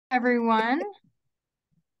Everyone.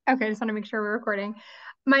 Okay, I just want to make sure we're recording.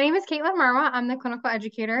 My name is Caitlin Marwa. I'm the clinical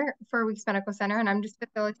educator for Weeks Medical Center, and I'm just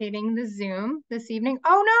facilitating the Zoom this evening.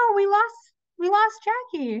 Oh no, we lost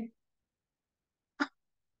Jackie.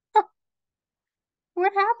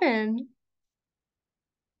 What happened?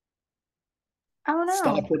 Oh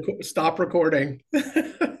no. Stop recording. Gosh.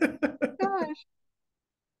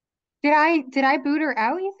 Did I boot her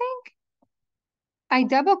out, you think? I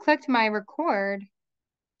double clicked my record.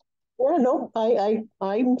 Yeah, no,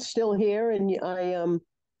 I'm still here, and I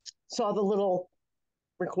saw the little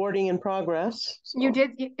recording in progress. You So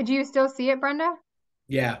did, do you still see it, Brenda?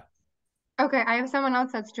 Yeah. Okay, I have someone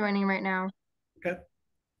else that's joining right now. Okay.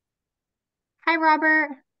 Hi,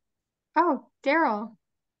 Robert. Oh, Daryl.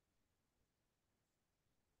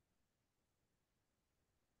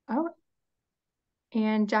 Oh,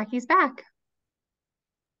 and Jackie's back.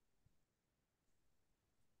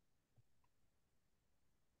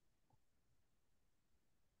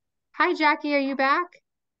 Hi, Jackie, are you back?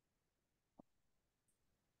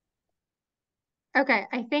 Okay,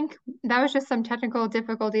 I think that was just some technical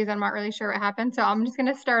difficulties. I'm not really sure what happened, so I'm just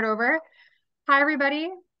going to start over. Hi, everybody.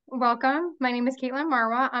 Welcome. My name is Caitlin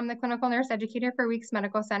Marwa. I'm the clinical nurse educator for Weeks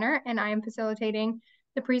Medical Center, and I am facilitating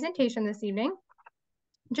the presentation this evening.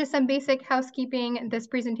 Just some basic housekeeping. This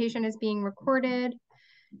presentation is being recorded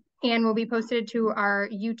and will be posted to our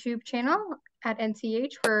YouTube channel at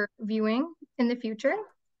NCH for viewing in the future.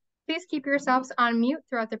 Please keep yourselves on mute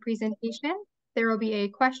throughout the presentation. There will be a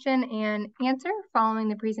question and answer following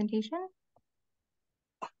the presentation.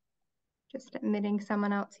 Just admitting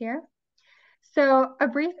someone else here. So a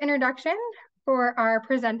brief introduction for our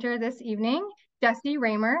presenter this evening, Jesse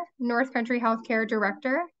Raimer, North Country Healthcare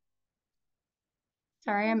Director.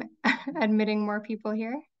 Sorry, I'm admitting more people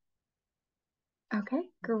here. Okay,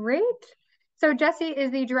 great. So Jesse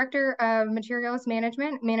is the Director of Materials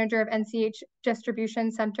Management, Manager of NCH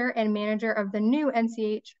Distribution Center, and Manager of the new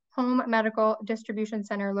NCH Home Medical Distribution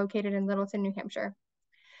Center located in Littleton, New Hampshire.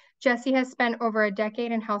 Jesse has spent over a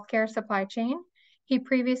decade in healthcare supply chain. He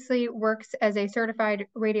previously works as a certified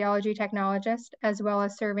radiology technologist, as well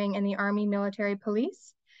as serving in the Army Military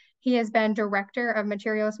Police. He has been Director of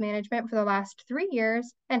Materials Management for the last 3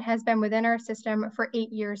 years and has been within our system for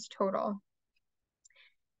 8 years total.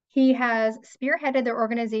 He has spearheaded the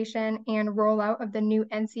organization and rollout of the new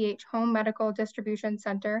NCH Home Medical Distribution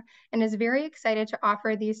Center and is very excited to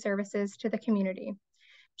offer these services to the community.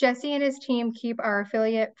 Jesse and his team keep our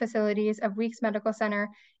affiliate facilities of Weeks Medical Center,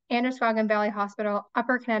 Androscoggin Valley Hospital,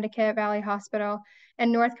 Upper Connecticut Valley Hospital,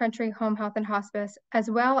 and North Country Home Health and Hospice, as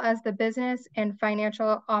well as the business and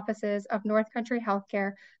financial offices of North Country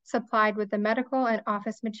Healthcare, supplied with the medical and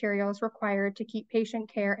office materials required to keep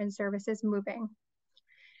patient care and services moving.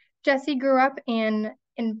 Jesse grew up in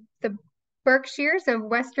the Berkshires of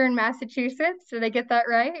Western Massachusetts. Did I get that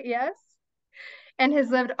right? Yes. And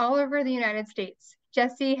has lived all over the United States.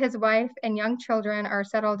 Jesse, his wife, and young children are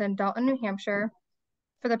settled in Dalton, New Hampshire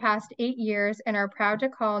for the past 8 years and are proud to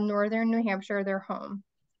call Northern New Hampshire their home.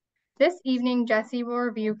 This evening, Jesse will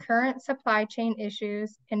review current supply chain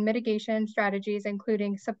issues and mitigation strategies,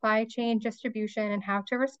 including supply chain distribution and how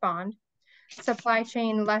to respond, supply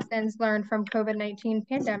chain lessons learned from COVID-19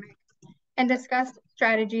 pandemic, and discuss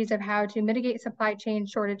strategies of how to mitigate supply chain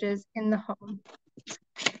shortages in the home.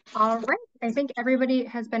 All right, I think everybody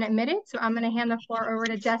has been admitted, so I'm going to hand the floor over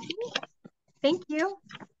to Jesse. Thank you.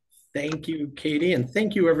 Thank you, Katie, and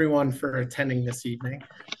thank you everyone for attending this evening.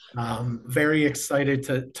 Very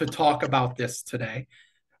excited to talk about this today.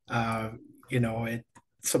 You know,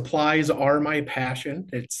 supplies are my passion.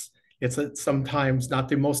 It's sometimes not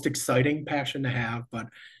the most exciting passion to have, but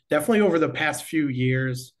definitely over the past few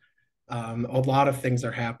years, a lot of things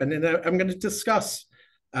are happening. And I'm going to discuss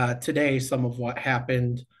today some of what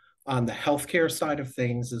happened on the healthcare side of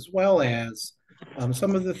things, as well as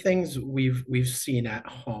some of the things we've seen at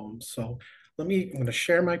home. So I'm going to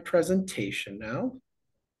share my presentation now.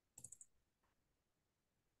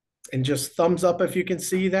 And just thumbs up if you can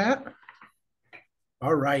see that.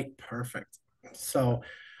 All right, perfect. So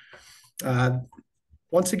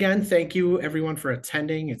once again, thank you everyone for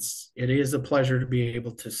attending. It is a pleasure to be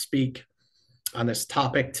able to speak on this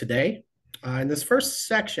topic today. In this first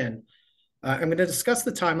section, I'm going to discuss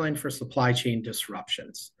the timeline for supply chain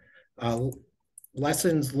disruptions,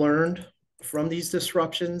 lessons learned from these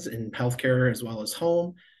disruptions in healthcare as well as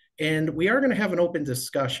home, and we are going to have an open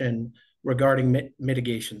discussion regarding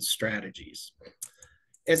mitigation strategies.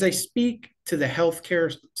 As I speak to the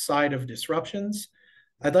healthcare side of disruptions,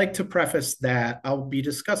 I'd like to preface that I'll be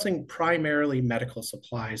discussing primarily medical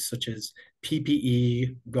supplies such as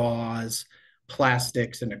PPE, gauze,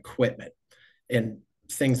 plastics, and equipment. And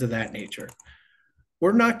things of that nature.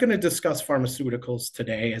 We're not going to discuss pharmaceuticals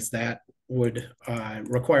today, as that would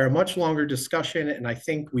require a much longer discussion, and I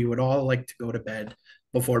think we would all like to go to bed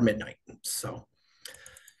before midnight. So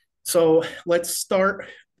let's start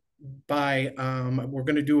by, we're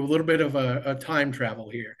going to do a little bit of a time travel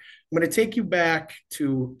here. I'm going to take you back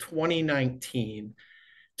to 2019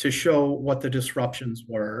 to show what the disruptions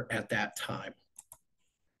were at that time.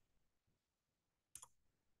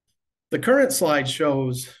 The current slide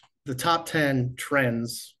shows the top 10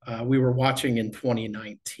 trends we were watching in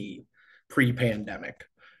 2019, pre-pandemic.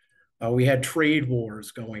 We had trade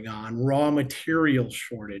wars going on, raw material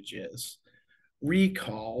shortages,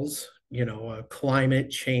 recalls, climate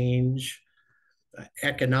change,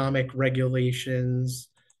 economic regulations,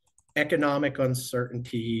 economic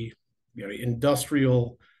uncertainty,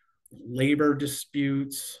 industrial labor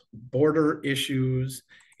disputes, border issues,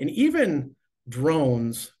 and even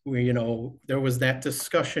drones. There was that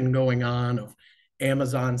discussion going on of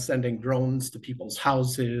Amazon sending drones to people's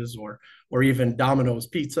houses, or even Domino's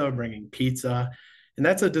Pizza bringing pizza. And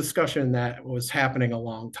that's a discussion that was happening a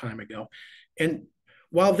long time ago. And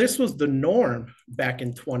while this was the norm back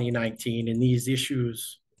in 2019 and these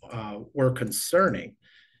issues were concerning,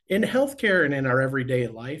 in healthcare and in our everyday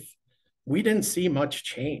life, we didn't see much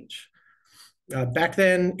change. Back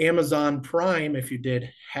then, Amazon Prime, if you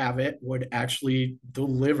did have it, would actually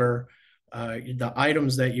deliver the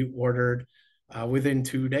items that you ordered within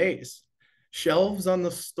 2 days. Shelves on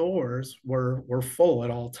the stores were full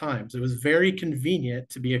at all times. It was very convenient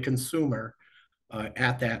to be a consumer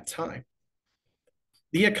at that time.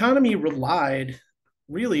 The economy relied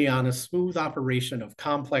really on a smooth operation of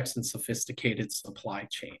complex and sophisticated supply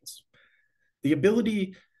chains. The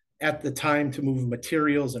ability at the time to move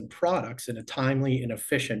materials and products in a timely and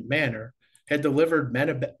efficient manner had delivered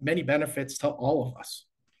many benefits to all of us,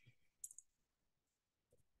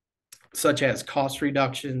 such as cost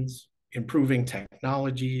reductions, improving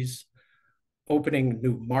technologies, opening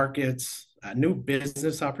new markets, new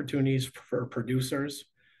business opportunities for producers.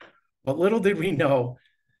 But little did we know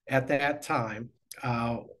at that time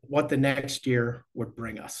what the next year would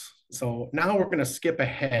bring us. So now we're going to skip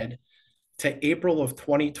ahead to April of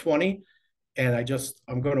 2020. And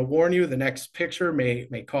I'm going to warn you, the next picture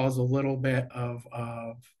may cause a little bit of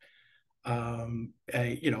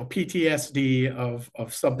PTSD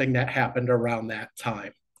of something that happened around that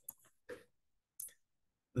time.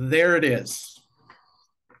 There it is.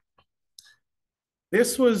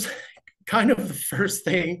 This was kind of the first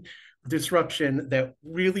disruption that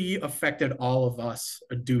really affected all of us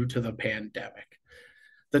due to the pandemic.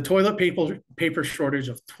 The toilet paper shortage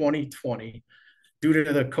of 2020 due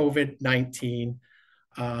to the COVID-19.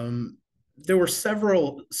 There were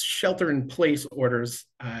several shelter-in-place orders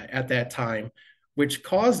at that time, which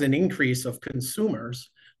caused an increase of consumers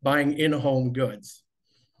buying in-home goods.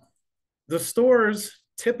 The stores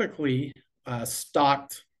typically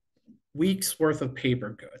stocked weeks' worth of paper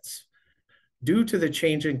goods. Due to the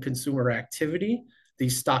change in consumer activity,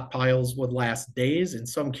 these stockpiles would last days, in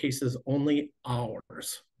some cases only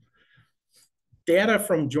hours. Data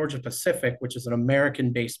from Georgia Pacific, which is an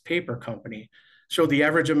American-based paper company, showed the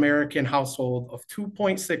average American household of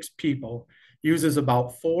 2.6 people uses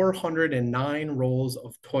about 409 rolls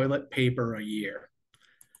of toilet paper a year.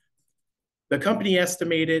 The company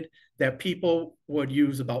estimated that people would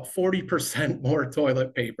use about 40% more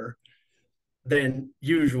toilet paper than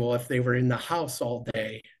usual if they were in the house all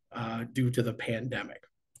day due to the pandemic.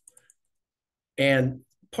 And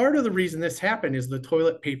part of the reason this happened is the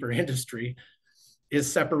toilet paper industry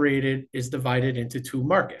is divided into two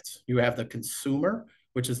markets. You have the consumer,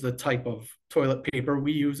 which is the type of toilet paper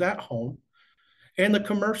we use at home, and the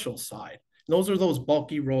commercial side. Those are those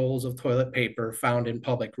bulky rolls of toilet paper found in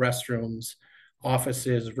public restrooms,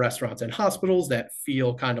 offices, restaurants, and hospitals that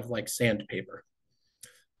feel kind of like sandpaper.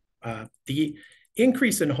 The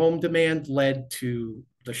increase in home demand led to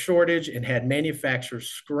the shortage and had manufacturers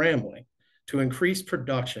scrambling to increase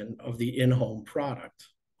production of the in-home product.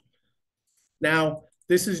 Now,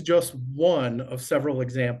 this is just one of several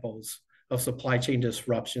examples of supply chain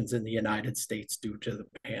disruptions in the United States due to the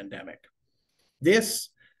pandemic. This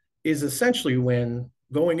is essentially when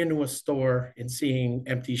going into a store and seeing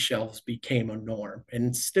empty shelves became a norm,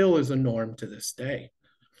 and still is a norm to this day.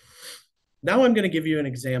 Now I'm going to give you an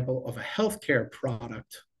example of a healthcare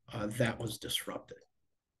product that was disrupted.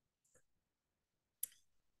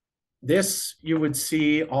 This you would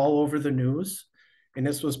see all over the news, and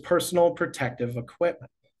this was personal protective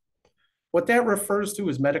equipment. What that refers to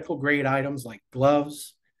is medical grade items like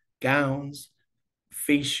gloves, gowns,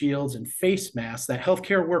 face shields, and face masks that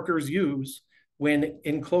healthcare workers use when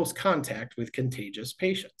in close contact with contagious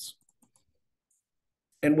patients.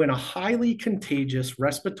 And when a highly contagious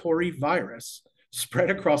respiratory virus spread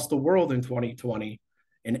across the world in 2020,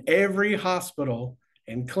 and every hospital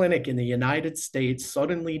and clinic in the United States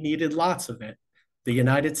suddenly needed lots of it, the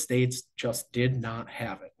United States just did not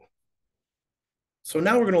have it. So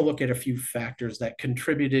now we're going to look at a few factors that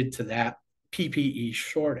contributed to that PPE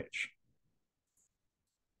shortage.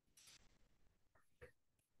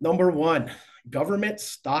 Number one, government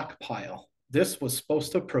stockpile. This was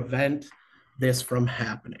supposed to prevent this from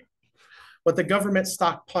happening. What the government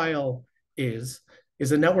stockpile is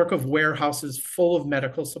a network of warehouses full of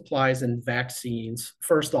medical supplies and vaccines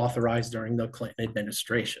first authorized during the Clinton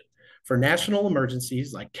administration for national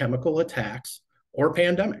emergencies like chemical attacks or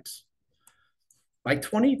pandemics. By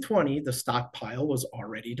 2020, the stockpile was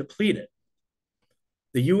already depleted.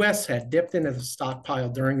 The US had dipped into the stockpile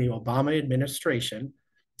during the Obama administration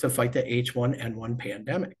to fight the H1N1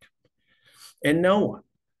 pandemic. And no one,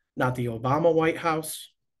 not the Obama White House,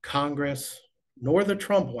 Congress, nor the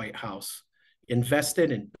Trump White House,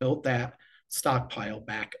 invested and built that stockpile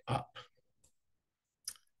back up.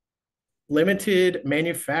 Limited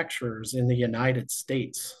manufacturers in the United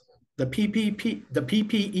States. The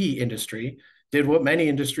PPE industry did what many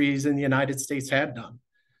industries in the United States had done.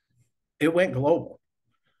 It went global,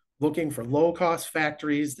 looking for low-cost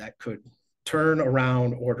factories that could turn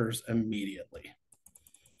around orders immediately.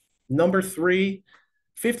 Number three,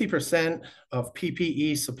 50% of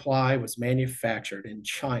PPE supply was manufactured in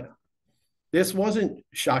China. This wasn't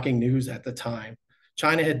shocking news at the time.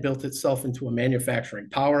 China had built itself into a manufacturing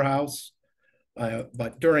powerhouse,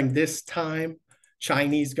 but during this time,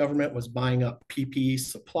 Chinese government was buying up PPE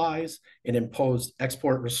supplies and imposed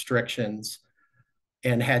export restrictions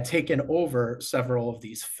and had taken over several of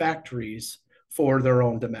these factories for their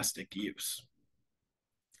own domestic use.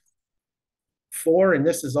 Four, and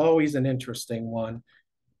this is always an interesting one,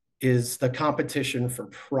 is the competition for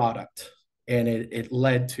product. And it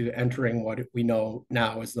led to entering what we know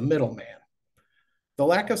now as the middleman. The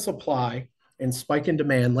lack of supply and spike in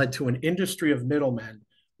demand led to an industry of middlemen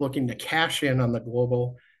looking to cash in on the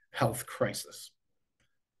global health crisis.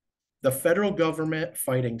 The federal government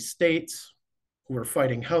fighting states who were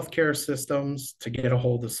fighting healthcare systems to get a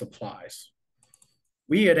hold of supplies.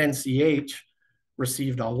 We at NCH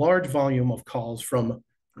received a large volume of calls from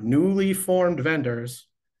newly formed vendors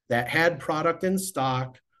that had product in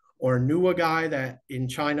stock or knew a guy that in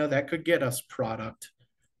China that could get us product.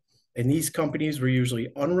 And these companies were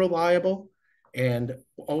usually unreliable and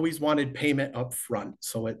always wanted payment up front.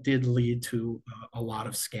 So it did lead to a lot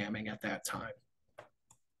of scamming at that time.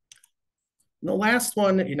 And the last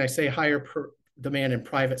one, and I say higher demand in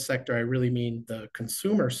private sector, I really mean the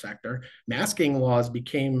consumer sector. Masking laws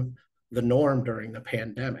became the norm during the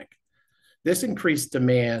pandemic. This increased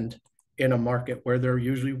demand in a market where there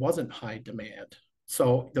usually wasn't high demand.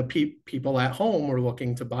 So the people at home were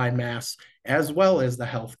looking to buy masks, as well as the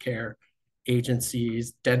healthcare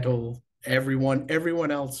agencies, dental,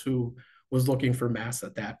 everyone else who was looking for masks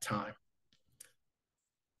at that time.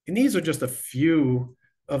 And these are just a few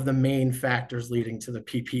of the main factors leading to the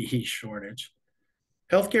PPE shortage.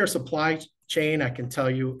 Healthcare supply chain, I can tell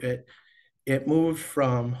you, it moved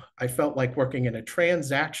from, I felt like working in a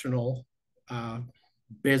transactional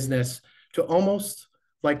business to almost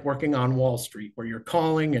like working on Wall Street, where you're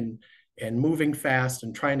calling and moving fast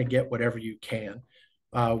and trying to get whatever you can.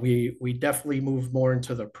 We definitely moved more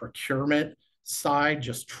into the procurement side,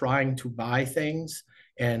 just trying to buy things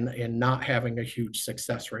and not having a huge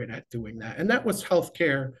success rate at doing that. And that was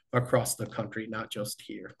healthcare across the country, not just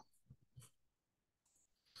here.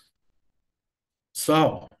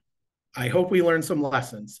 So I hope we learned some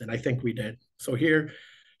lessons, and I think we did. So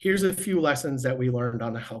here's a few lessons that we learned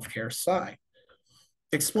on the healthcare side.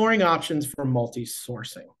 Exploring options for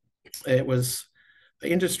multi-sourcing. It was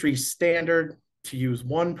the industry standard to use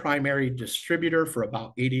one primary distributor for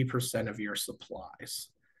about 80% of your supplies.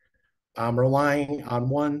 Relying on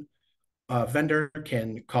one vendor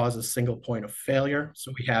can cause a single point of failure.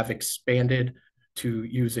 So we have expanded to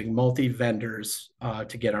using multi-vendors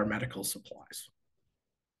to get our medical supplies.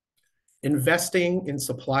 Investing in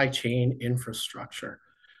supply chain infrastructure.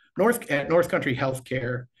 At North Country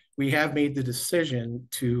Healthcare, we have made the decision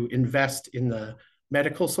to invest in the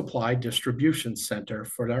medical supply distribution center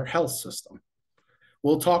for our health system.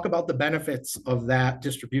 We'll talk about the benefits of that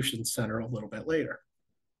distribution center a little bit later.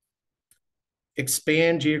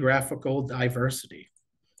 Expand geographical diversity.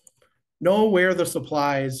 Know where the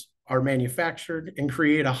supplies are manufactured and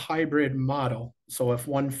create a hybrid model. So if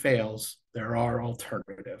one fails, there are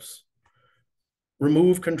alternatives.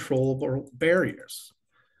 Remove controllable barriers.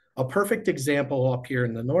 A perfect example up here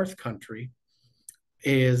in the North Country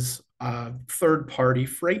is third-party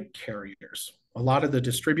freight carriers. A lot of the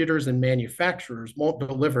distributors and manufacturers won't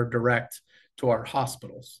deliver direct to our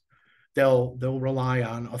hospitals. They'll rely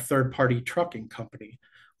on a third-party trucking company.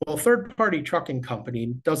 Well, a third-party trucking company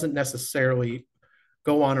doesn't necessarily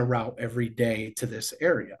go on a route every day to this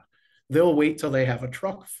area. They'll wait till they have a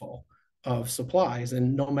truck full of supplies,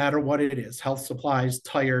 and no matter what it is, health supplies,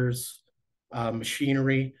 tires,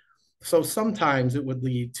 machinery. So sometimes it would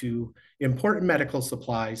lead to important medical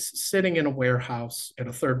supplies sitting in a warehouse at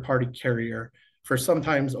a third-party carrier for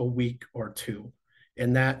sometimes a week or two,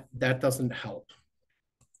 and that doesn't help.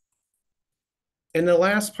 And the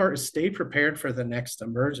last part is stay prepared for the next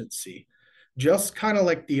emergency. Just kind of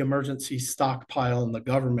like the emergency stockpile in the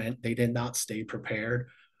government, they did not stay prepared.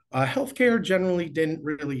 Healthcare generally didn't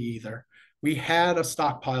really either. We had a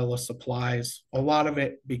stockpile of supplies. A lot of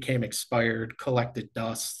it became expired, collected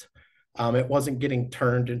dust. It wasn't getting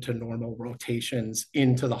turned into normal rotations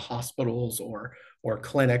into the hospitals or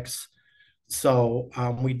clinics. So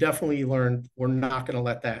we definitely learned we're not going to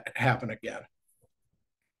let that happen again.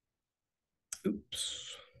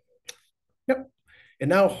 Oops. Yep. And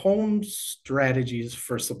now home strategies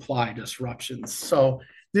for supply disruptions. So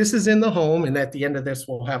this is in the home, and at the end of this,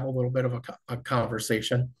 we'll have a little bit of a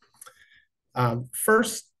conversation.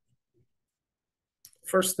 First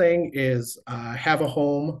thing is have a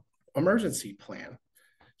home emergency plan.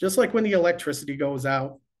 Just like when the electricity goes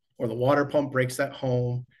out or the water pump breaks at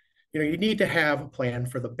home, you need to have a plan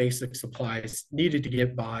for the basic supplies needed to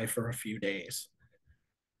get by for a few days.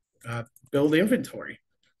 Build inventory.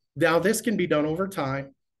 Now, this can be done over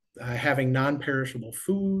time, having non-perishable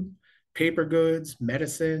food, paper goods,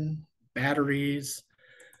 medicine, batteries.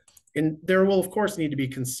 And there will, of course, need to be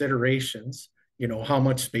considerations. How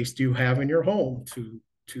much space do you have in your home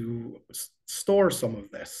to store some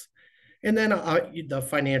of this? And then the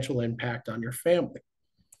financial impact on your family.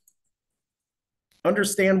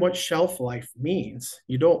 Understand what shelf life means.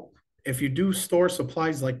 If you do store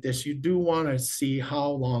supplies like this, you do want to see how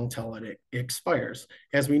long till it expires.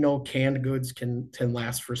 As we know, canned goods can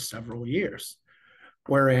last for several years,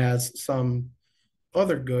 whereas some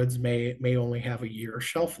other goods may only have a year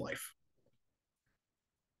shelf life.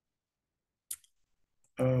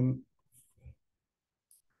 Sorry,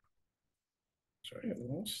 I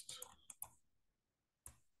lost.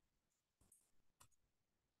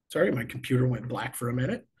 Sorry, my computer went black for a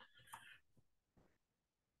minute.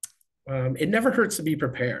 It never hurts to be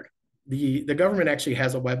prepared. The government actually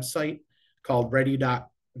has a website called ready.gov/kit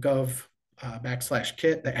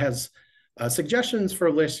that has suggestions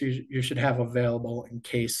for lists you should have available in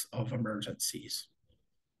case of emergencies.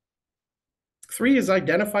 3 is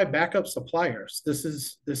identify backup suppliers. This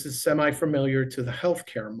is semi-familiar to the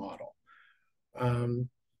healthcare model.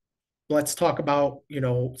 Let's talk about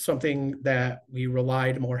something that we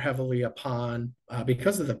relied more heavily upon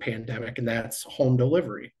because of the pandemic, and that's home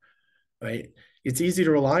delivery. Right? It's easy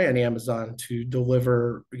to rely on Amazon to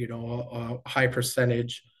deliver, a high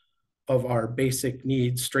percentage of our basic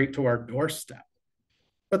needs straight to our doorstep.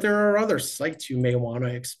 But there are other sites you may want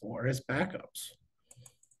to explore as backups.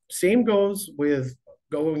 Same goes with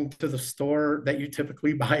going to the store that you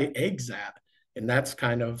typically buy eggs at. And that's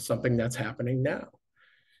kind of something that's happening now.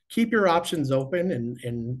 Keep your options open,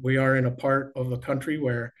 and we are in a part of the country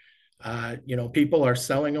where people are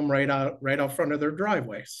selling them right out front of their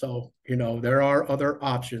driveway. So, there are other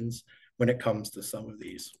options when it comes to some of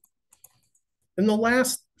these. And the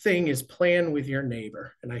last thing is plan with your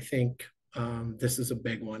neighbor. And I think this is a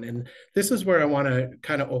big one. And this is where I want to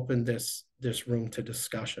kind of open this room to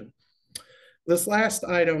discussion. This last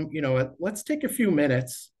item, let's take a few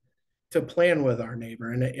minutes to plan with our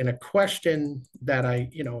neighbor. And a question that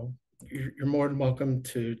you're more than welcome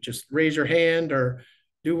to just raise your hand or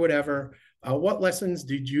do whatever. What lessons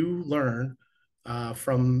did you learn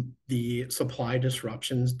from the supply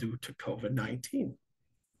disruptions due to COVID-19?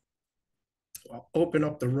 I'll open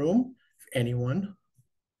up the room if anyone.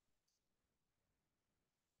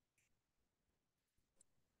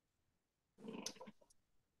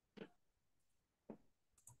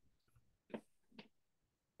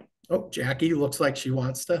 Oh, Jackie looks like she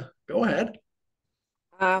wants to go ahead.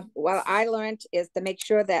 What I learned is to make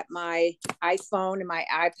sure that my iPhone and my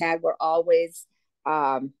iPad were always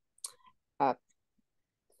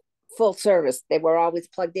full service. They were always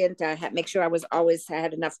plugged in to make sure I was always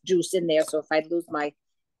had enough juice in there. So if I lose my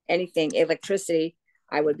electricity,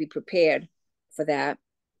 I would be prepared for that.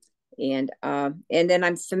 And then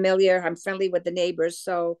I'm friendly with the neighbors.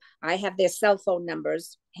 So I have their cell phone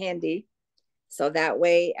numbers handy. So that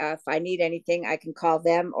way, if I need anything, I can call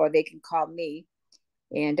them or they can call me.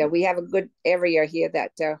 And we have a good area here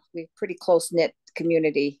that we're pretty close knit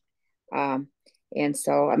community. And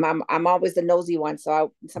so I'm always the nosy one.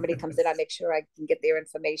 So when somebody comes in, I make sure I can get their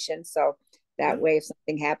information. So that way, if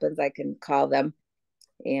something happens, I can call them.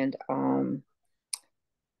 And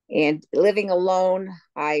living alone,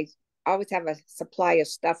 I always have a supply of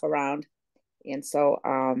stuff around. And so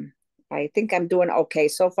I think I'm doing okay.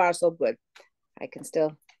 So far, so good. I can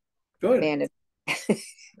still manage.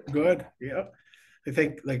 Good. Yeah. I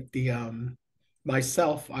think like the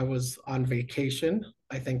myself, I was on vacation,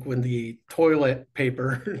 I think when the toilet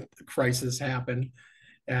paper crisis happened,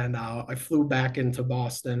 and I flew back into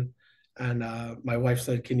Boston, and my wife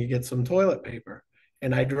said, "Can you get some toilet paper?"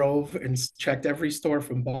 And I drove and checked every store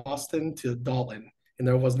from Boston to Dalton, and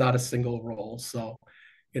there was not a single roll. So,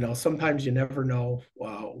 sometimes you never know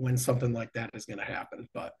when something like that is going to happen.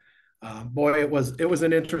 But boy, it was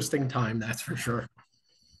an interesting time, that's for sure.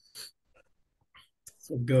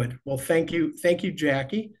 So good. Well, thank you,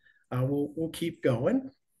 Jackie. We'll keep going.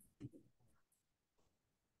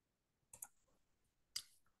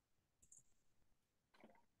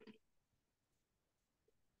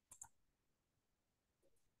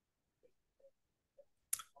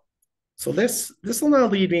 So this will now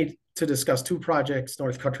lead me to discuss two projects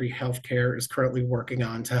North Country Healthcare is currently working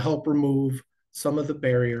on to help remove some of the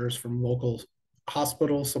barriers from local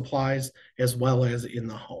hospital supplies as well as in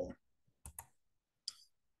the home.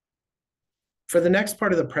 For the next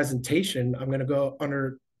part of the presentation, I'm going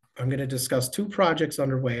to discuss two projects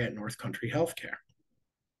underway at North Country Healthcare.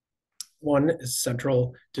 One is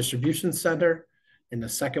Central Distribution Center, and the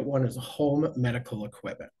second one is home medical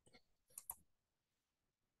equipment.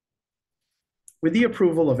 With the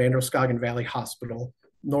approval of Androscoggin Valley Hospital,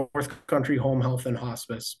 North Country Home Health and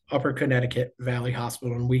Hospice, Upper Connecticut Valley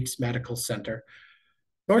Hospital, and Weeks Medical Center,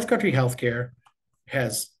 North Country Healthcare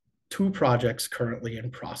has two projects currently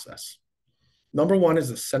in process. Number one is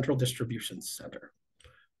a Central Distribution Center.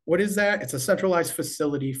 What is that? It's a centralized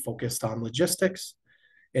facility focused on logistics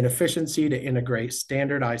and efficiency to integrate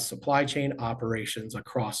standardized supply chain operations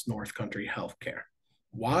across North Country Healthcare.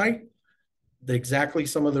 Why? Exactly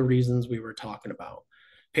some of the reasons we were talking about.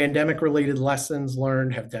 Pandemic-related lessons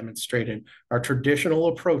learned have demonstrated our traditional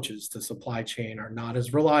approaches to supply chain are not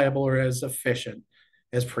as reliable or as efficient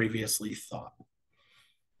as previously thought.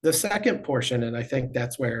 The second portion, and I think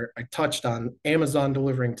that's where I touched on Amazon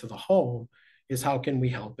delivering to the home, is how can we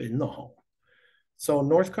help in the home? So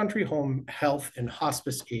North Country Home Health and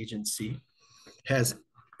Hospice Agency has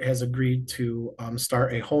agreed to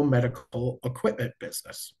start a home medical equipment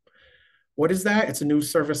business. What is that? It's a new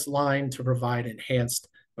service line to provide enhanced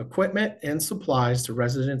equipment and supplies to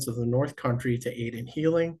residents of the North Country to aid in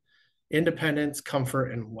healing, independence,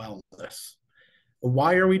 comfort, and wellness.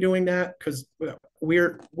 Why are we doing that? Because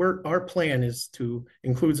our plan is to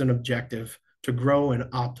includes an objective to grow and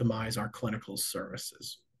optimize our clinical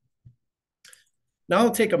services. Now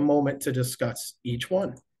I'll take a moment to discuss each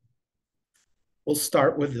one. We'll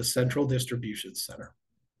start with the Central Distribution Center.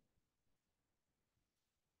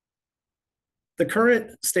 The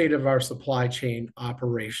current state of our supply chain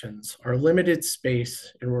operations are limited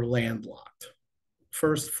space and we're landlocked.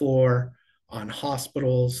 First floor on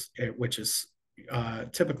hospitals, which is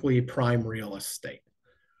typically prime real estate.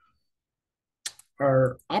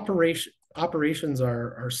 Our operations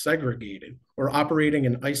are segregated. We're operating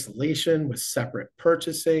in isolation with separate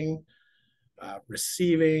purchasing,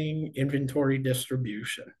 receiving, inventory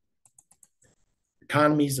distribution.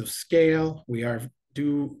 Economies of scale, we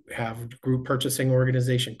do have group purchasing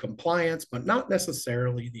organization compliance, but not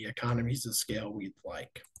necessarily the economies of scale we'd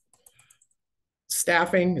like.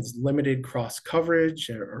 Staffing is limited cross coverage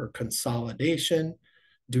or consolidation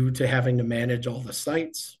due to having to manage all the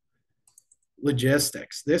sites.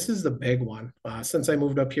 Logistics, this is the big one. Since I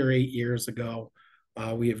moved up here 8 years ago,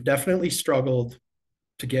 we have definitely struggled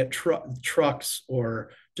to get trucks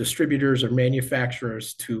or distributors or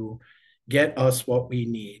manufacturers to get us what we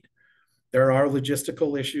need. There are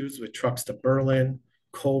logistical issues with trucks to Berlin,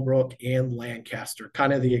 Colebrook, and Lancaster,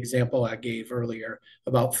 kind of the example I gave earlier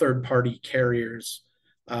about third-party carriers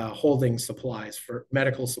holding supplies for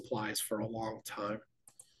medical supplies for a long time.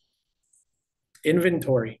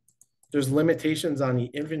 Inventory. There's limitations on the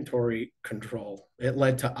inventory control. It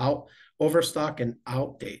led to overstock and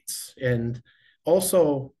outdates. And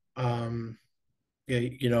also, we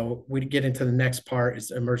get into the next part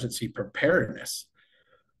is emergency preparedness.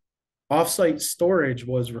 Offsite storage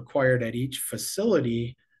was required at each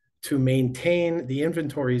facility to maintain the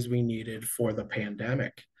inventories we needed for the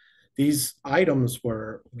pandemic. These items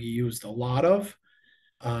we used a lot of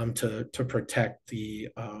to protect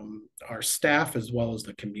our staff as well as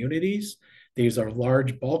the communities. These are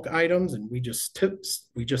large bulk items, and we just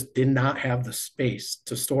did not have the space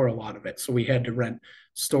to store a lot of it. So we had to rent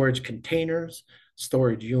storage containers,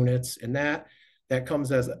 storage units, and that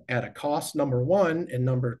comes at a cost, number one, and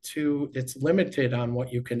number two, it's limited on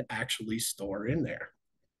what you can actually store in there.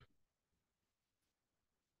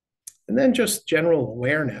 And then just general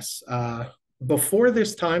awareness. Before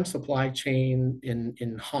this time, supply chain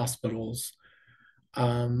in hospitals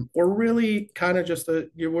or really kind of just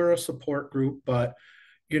we're a support group, but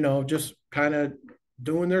just kind of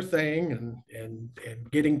doing their thing and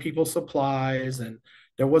getting people supplies, and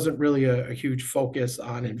there wasn't really a huge focus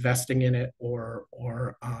on investing in it or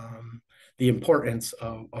the importance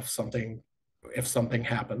of something if something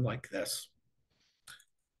happened like this.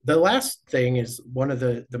 The last thing is one of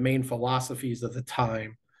the main philosophies of the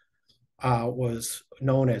time was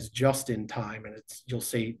known as just in time, and you'll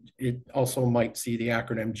see it also might see the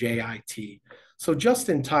acronym JIT. So just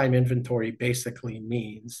in time inventory basically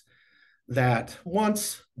means that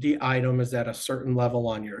once the item is at a certain level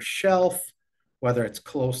on your shelf, whether it's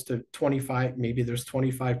close to 25, maybe there's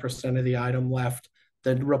 25% of the item left,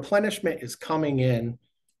 the replenishment is coming in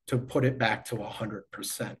to put it back to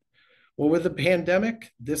 100%. Well, with the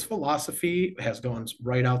pandemic, this philosophy has gone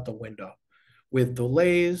right out the window. With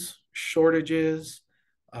delays, shortages,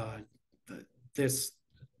 this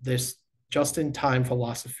just-in-time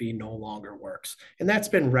philosophy no longer works. And that's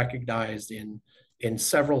been recognized in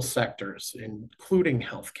several sectors, including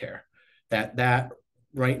healthcare, that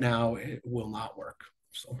right now it will not work.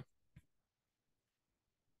 So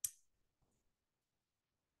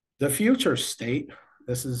the future state,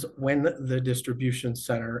 this is when the distribution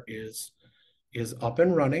center is up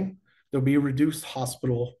and running. There'll be a reduced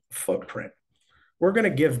hospital footprint. We're going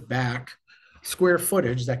to give back square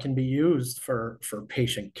footage that can be used for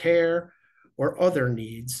patient care or other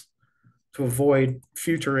needs to avoid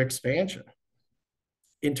future expansion.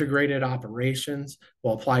 Integrated operations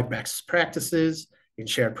will apply best practices and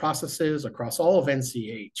shared processes across all of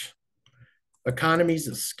NCH. Economies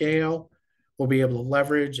of scale will be able to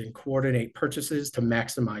leverage and coordinate purchases to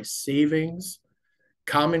maximize savings.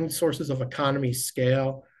 Common sources of economy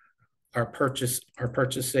scale are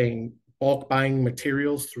purchasing bulk buying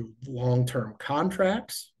materials through long-term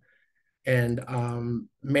contracts, and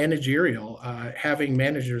managerial, having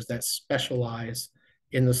managers that specialize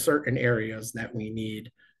in the certain areas that we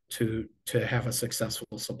need to have a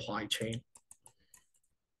successful supply chain.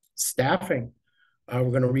 Staffing,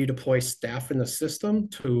 we're going to redeploy staff in the system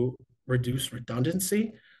to reduce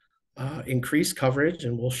redundancy, increase coverage,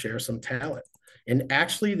 and we'll share some talent. And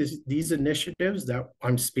actually, these initiatives that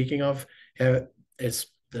I'm speaking of, is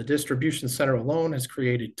the distribution center alone has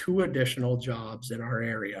created 2 additional jobs in our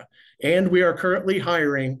area, and we are currently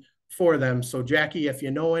hiring for them. So Jackie, if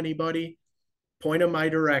you know anybody, point them my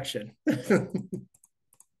direction.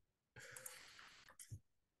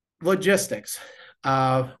 Logistics.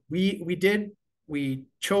 We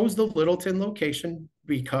chose the Littleton location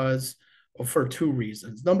because for 2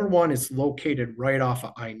 reasons. Number one, it's located right off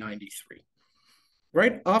of I-93.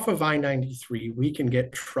 Right off of I-93, we can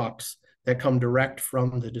get trucks that come direct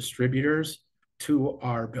from the distributors to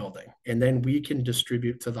our building, and then we can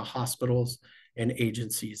distribute to the hospitals and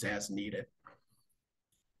agencies as needed.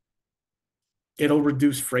 It'll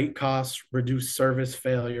reduce freight costs, reduce service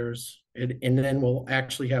failures, and then we'll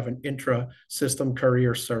actually have an intra-system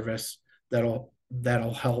courier service that'll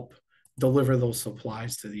help deliver those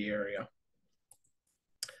supplies to the area.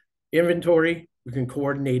 Inventory, we can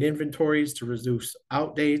coordinate inventories to reduce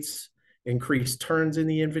outdates, increase turns in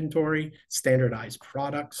the inventory, standardize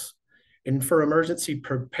products. And for emergency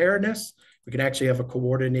preparedness, we can actually have a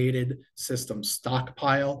coordinated system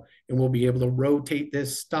stockpile, and we'll be able to rotate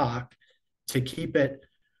this stock to keep it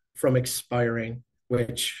from expiring,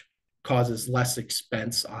 which causes less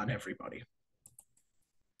expense on everybody.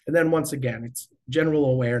 And then once again, it's general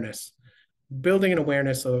awareness, building an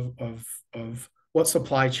awareness of what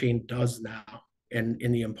supply chain does now and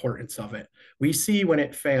in the importance of it. We see when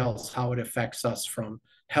it fails how it affects us from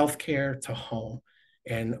healthcare to home,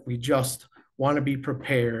 and we just want to be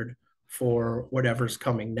prepared for whatever's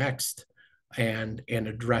coming next and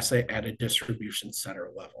address it at a distribution center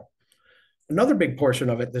level. Another big portion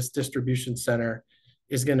of it, this distribution center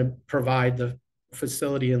is going to provide the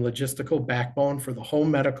facility and logistical backbone for the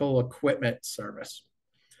home medical equipment service.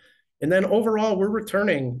 And then overall, we're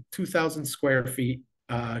returning 2,000 square feet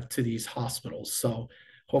to these hospitals. So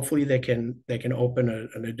hopefully they can open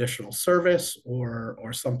an additional service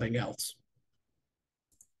or something else.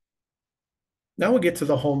 Now we'll get to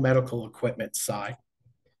the home medical equipment side.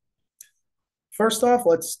 First off,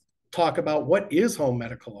 let's talk about what is home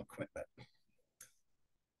medical equipment.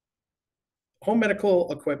 Home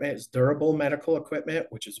medical equipment is durable medical equipment,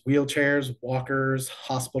 which is wheelchairs, walkers,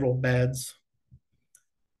 hospital beds,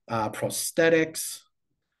 prosthetics,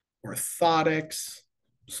 orthotics,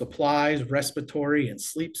 supplies, respiratory and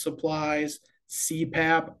sleep supplies,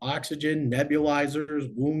 CPAP, oxygen, nebulizers,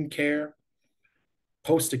 wound care,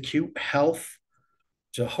 post-acute health,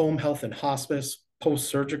 to home health and hospice,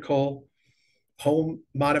 post-surgical, home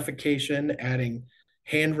modification, adding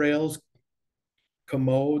handrails,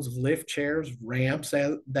 commodes, lift chairs, ramps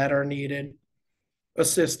that are needed,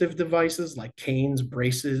 assistive devices like canes,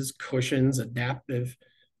 braces, cushions, adaptive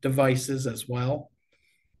devices as well.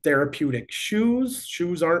 Therapeutic shoes.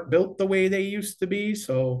 Shoes aren't built the way they used to be,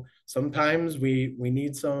 so sometimes we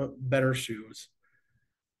need some better shoes.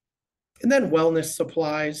 And then wellness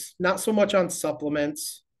supplies, not so much on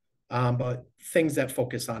supplements, but things that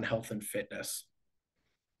focus on health and fitness.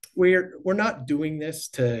 We're not doing this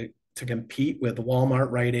to compete with Walmart,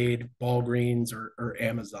 Rite Aid, Walgreens, or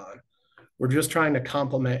Amazon. We're just trying to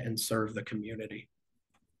complement and serve the community.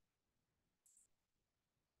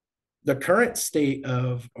 The current state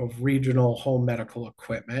of regional home medical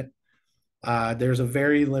equipment, there's a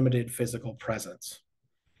very limited physical presence.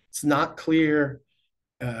 It's not clear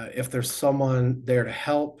if there's someone there to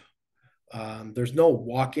help. There's no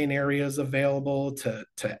walk-in areas available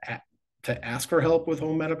to ask for help with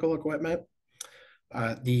home medical equipment.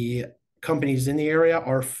 The companies in the area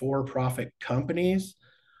are for-profit companies,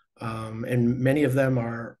 and many of them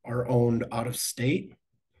are owned out of state.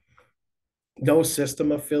 No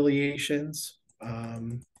system affiliations,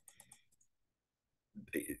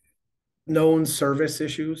 known service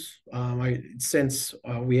issues. Since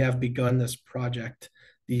we have begun this project,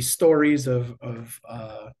 the stories of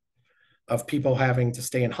people having to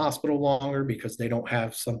stay in hospital longer because they don't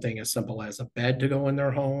have something as simple as a bed to go in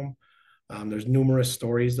their home. There's numerous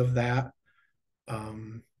stories of that.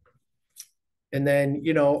 And then,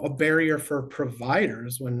 a barrier for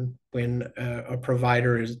providers when a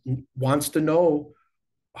provider wants to know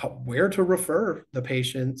where to refer the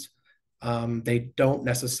patients. They don't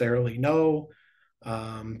necessarily know.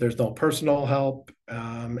 There's no personal help,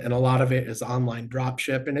 and a lot of it is online drop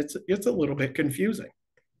ship, and it's a little bit confusing.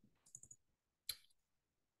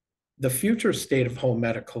 The future state of home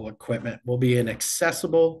medical equipment will be an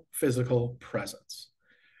accessible physical presence.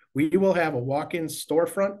 We will have a walk-in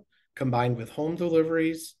storefront combined with home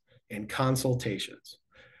deliveries and consultations.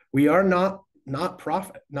 We are not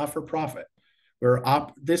for profit.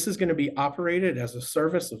 This is going to be operated as a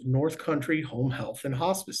service of North Country Home Health and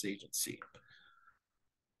Hospice Agency.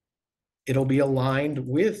 It'll be aligned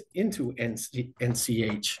into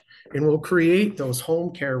NCH, and will create those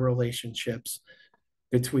home care relationships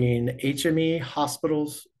between HME,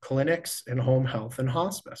 hospitals, clinics, and home health and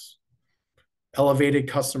hospice. Elevated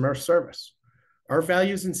customer service. Our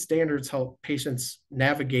values and standards help patients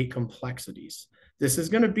navigate complexities. This is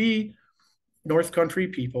going to be North Country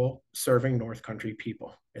people serving North Country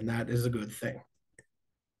people, and that is a good thing.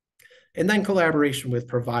 And then collaboration with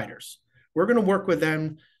providers. We're going to work with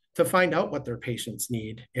them to find out what their patients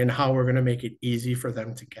need and how we're going to make it easy for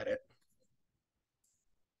them to get it.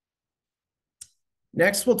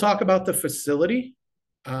 Next, we'll talk about the facility.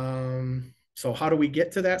 So how do we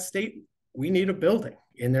get to that state? We need a building,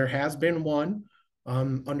 and there has been one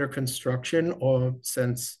under construction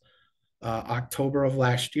since October of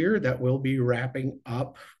last year that will be wrapping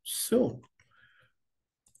up soon.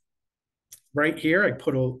 Right here, I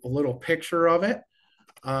put a little picture of it,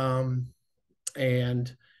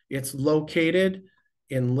 and it's located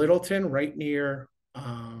in Littleton, right near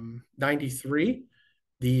 93.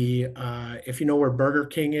 If you know where Burger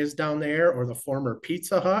King is down there, or the former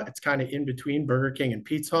Pizza Hut, it's kind of in between Burger King and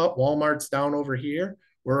Pizza Hut. Walmart's down over here.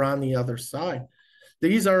 We're on the other side.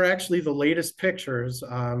 These are actually the latest pictures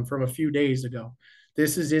from a few days ago.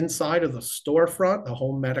 This is inside of the storefront, the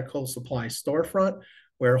home medical supply storefront,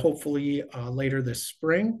 where hopefully later this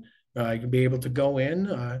spring, you can be able to go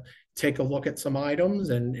in, take a look at some items,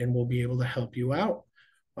 and we'll be able to help you out.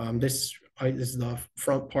 This is the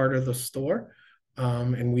front part of the store.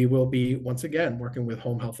 And we will be, once again, working with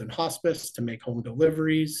home health and hospice to make home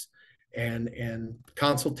deliveries, and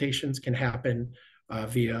consultations can happen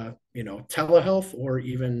via telehealth, or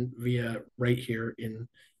even via right here in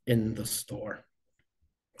the store.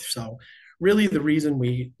 So really the reason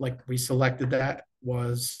we selected that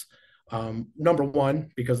was number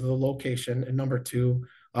one, because of the location, and number two,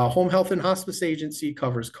 Home Health and Hospice Agency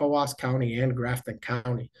covers Coos County and Grafton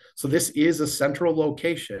County. So this is a central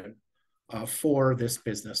location for this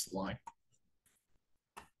business line.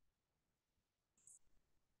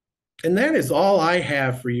 And that is all I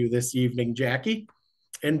have for you this evening, Jackie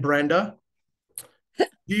and Brenda.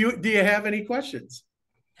 Do you have any questions?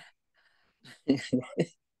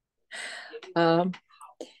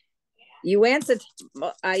 You answered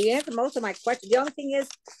most of my questions. The only thing is,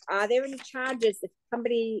 are there any charges if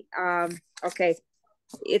somebody okay,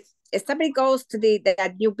 if somebody goes to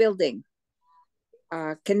that new building,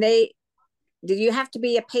 do you have to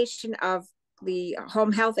be a patient of the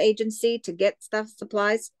home health agency to get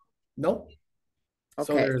supplies? Nope.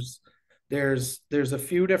 Okay. So there's a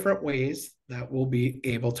few different ways that we'll be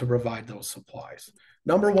able to provide those supplies.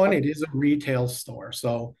 Number one, it is a retail store.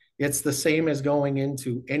 So it's the same as going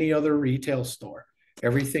into any other retail store.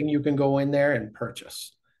 Everything you can go in there and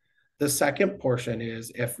purchase. The second portion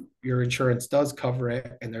is if your insurance does cover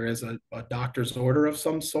it and there is a doctor's order of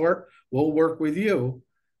some sort, we'll work with you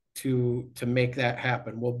to make that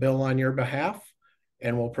happen. We'll bill on your behalf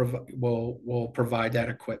and we'll provide that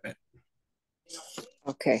equipment.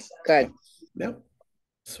 Okay, good. Yep.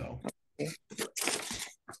 So. Okay.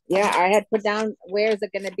 Yeah, I had put down where is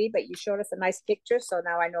it going to be, but you showed us a nice picture, so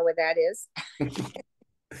now I know where that is.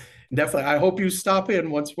 Definitely. I hope you stop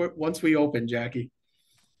in once we open, Jackie.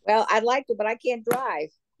 Well, I'd like to, but I can't drive.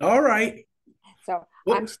 All right. So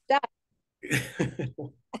I'm stuck.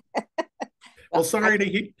 Well, sorry to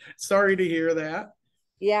hear that.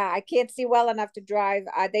 Yeah, I can't see well enough to drive.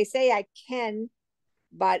 They say I can,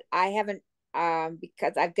 but I haven't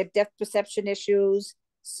because I've got depth perception issues.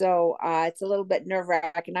 So it's a little bit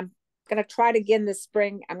nerve-wracking. I'm gonna try it again this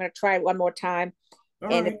spring. I'm gonna try it one more time.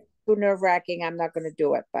 If it's too nerve-wracking, I'm not gonna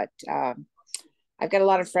do it. But I've got a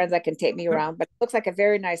lot of friends that can take me around. But it looks like a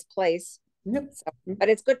very nice place. Yep. So, but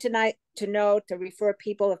it's good tonight to know to refer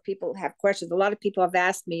people if people have questions. A lot of people have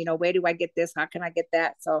asked me, where do I get this? How can I get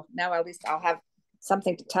that? So now at least I'll have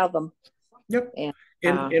something to tell them. Yep.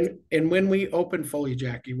 And when we open fully,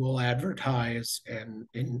 Jackie, we'll advertise and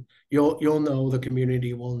you'll know, the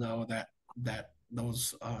community will know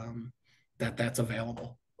that's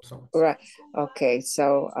available. So right. Okay.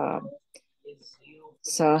 So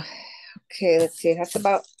okay, let's see. That's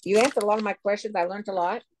about, you answered a lot of my questions. I learned a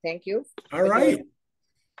lot. Thank you. All right.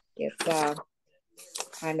 It's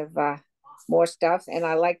kind of more stuff. And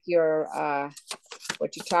I like your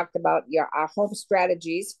what you talked about, our home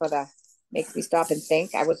strategies for the makes me stop and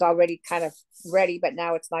think. I was already kind of ready, but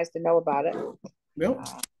now it's nice to know about it. Yep.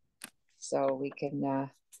 So we can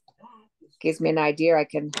gives me an idea. I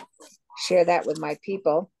can share that with my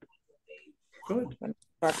people. Good.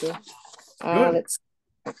 Good.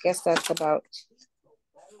 I guess that's about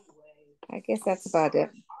it.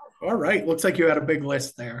 All right. Looks like you had a big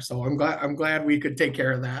list there. So I'm glad we could take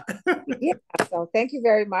care of that. Yeah. So thank you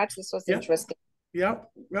very much. This was interesting. Yep.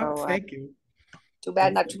 So, thank you. Too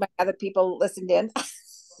bad not too many other people listened in.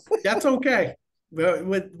 That's okay.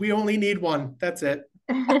 We only need one. That's it.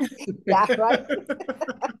 Yeah, right.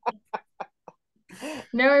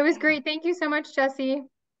 No, it was great. Thank you so much, Jesse.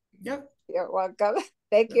 Yep. You're welcome.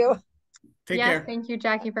 Thank you. Take care. Thank you,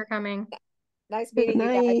 Jackie, for coming. Nice meeting you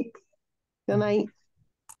guys. Good night.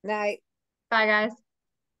 Night. Bye, guys.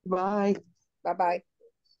 Bye. Bye-bye.